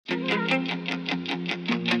Hear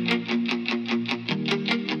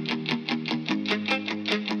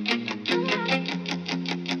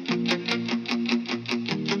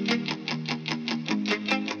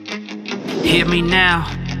me now,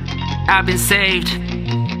 I've been saved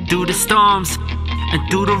through the storms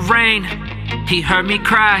and through the rain. He heard me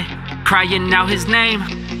cry, crying out his name.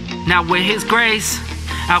 Now with his grace,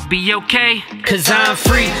 I'll be okay. Cause I'm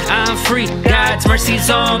free, God's mercy's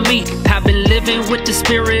on me. I've been living with the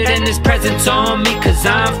Spirit and His presence on me. Cause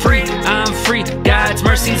I'm free, God's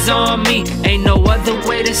mercy's on me. Ain't no other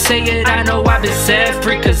way to say it, I know I've been set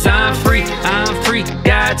free. Cause I'm free,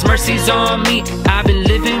 God's mercy's on me. I've been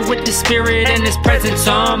living with the Spirit and His presence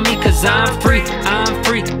on me. Cause I'm free,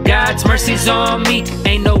 God's mercy's on me.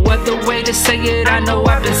 Ain't no other way to say it, I know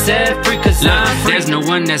I've been set free. Cause I'm free. There's no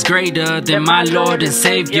one that's greater than my Lord and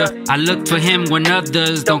Savior. I look for Him when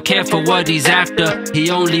others don't care for what He's after.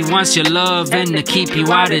 He only wants your love and to keep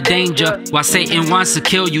you out of danger. While Satan wants to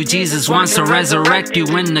kill you, Jesus wants to resurrect you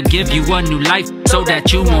and to give you a new life, so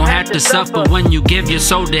that you won't have to suffer when you give your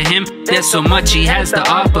soul to Him. There's so much He has to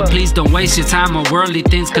offer. Please don't waste your time on worldly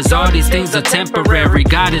things, cause all these things are temporary.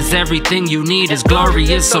 God is everything you need, His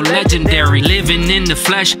glory is so legendary. Living in the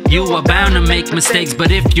flesh, you are bound to make mistakes,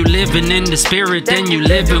 but if you living in the Spirit, then you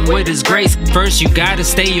living with His grace. First you gotta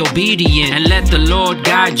stay obedient and let the Lord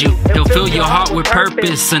guide you. He'll fill your heart with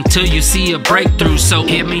purpose until you see a breakthrough. So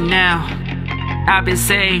hear me now, I've been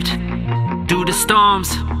saved through the storms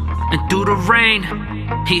and through the rain.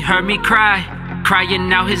 He heard me cry,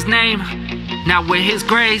 crying out His name. Now with His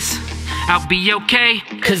grace, I'll be okay.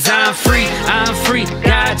 Cause I'm free,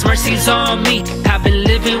 God's mercy's on me. I've been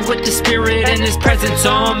living with the Spirit and His presence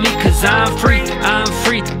on me. Cause I'm free,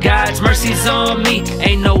 God's mercy's on me.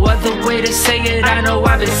 Ain't no other way to say it, I know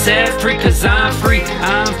I've been set free. Cause I'm free,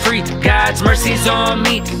 God's mercy's on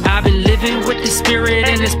me. I've been living with the Spirit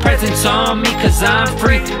and His presence on me. Cause I'm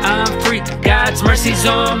free, God's mercy's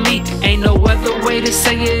on me. Ain't no other way to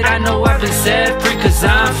say it, I know I've been set free. Cause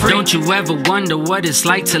I'm free. Don't you ever wonder what it's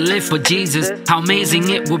like to live for Jesus? How amazing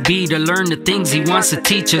it would be to learn the things He wants to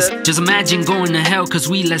teach us. Just imagine going to hell cause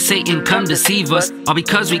we let Satan come deceive us, all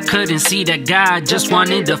because we couldn't see that God just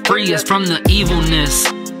wanted to free us from the evilness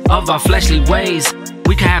of our fleshly ways.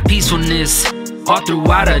 We can have peacefulness all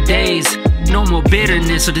throughout our days. No more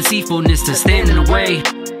bitterness or deceitfulness to stand in the way.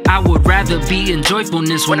 I would rather be in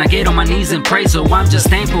joyfulness when I get on my knees and pray. So I'm just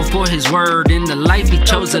thankful for His word and the life He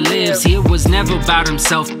chose to live. See, it was never about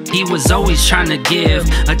Himself, He was always trying to give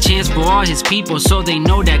a chance for all His people, so they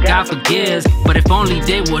know that God forgives. But if only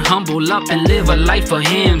they would humble up and live a life for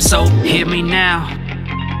Him. So hear me now,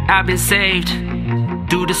 I've been saved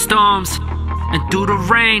through the storms and through the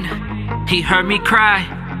rain. He heard me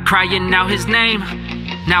cry, crying out His name.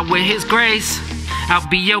 Now with His grace, I'll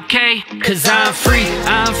be okay. Cause I'm free,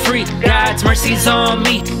 God's mercy's on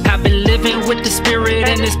me. I've been living with the Spirit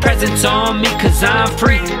and His presence on me. Cause I'm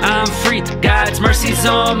free, God's mercy's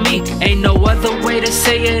on me. Ain't no other way to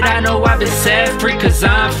say it, I know I've been set free. Cause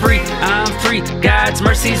I'm free, God's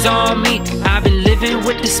mercy's on me. I've been living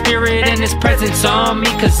with the Spirit and His presence on me.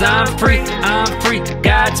 Cause I'm free,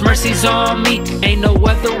 God's mercy's on me. Ain't no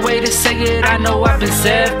other way to say it, I know I've been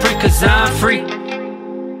set free. Cause I'm free.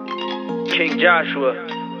 King Joshua,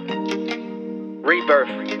 Rebirth,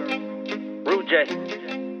 RUJAY,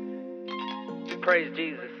 praise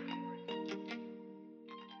Jesus.